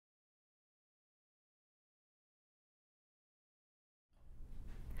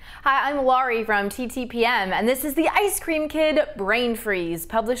Hi, I'm Laurie from TTPM, and this is The Ice Cream Kid Brain Freeze,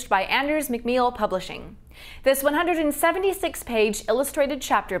 published by McMeel Publishing. This 176-page illustrated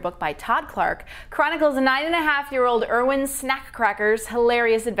chapter book by Todd Clark chronicles 9.5-year-old Irwin Snackcracker's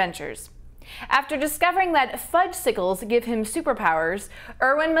hilarious adventures. After discovering that fudgesicles give him superpowers,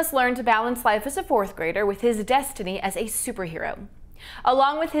 Irwin must learn to balance life as a fourth grader with his destiny as a superhero.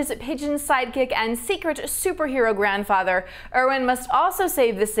 Along with his pigeon sidekick and secret superhero grandfather, Irwin must also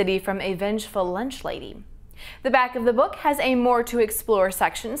save the city from a vengeful lunch lady. The back of the book has a more to explore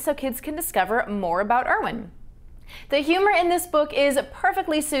section so kids can discover more about Irwin. The humor in this book is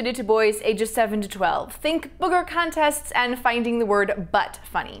perfectly suited to boys ages 7 to 12. Think booger contests and finding the word butt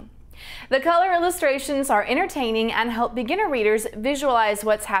funny. The color illustrations are entertaining and help beginner readers visualize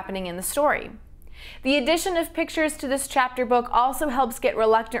what's happening in the story. The addition of pictures to this chapter book also helps get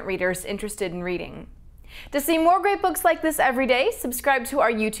reluctant readers interested in reading. To see more great books like this every day, subscribe to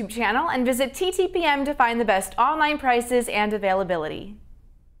our YouTube channel and visit TTPM to find the best online prices and availability.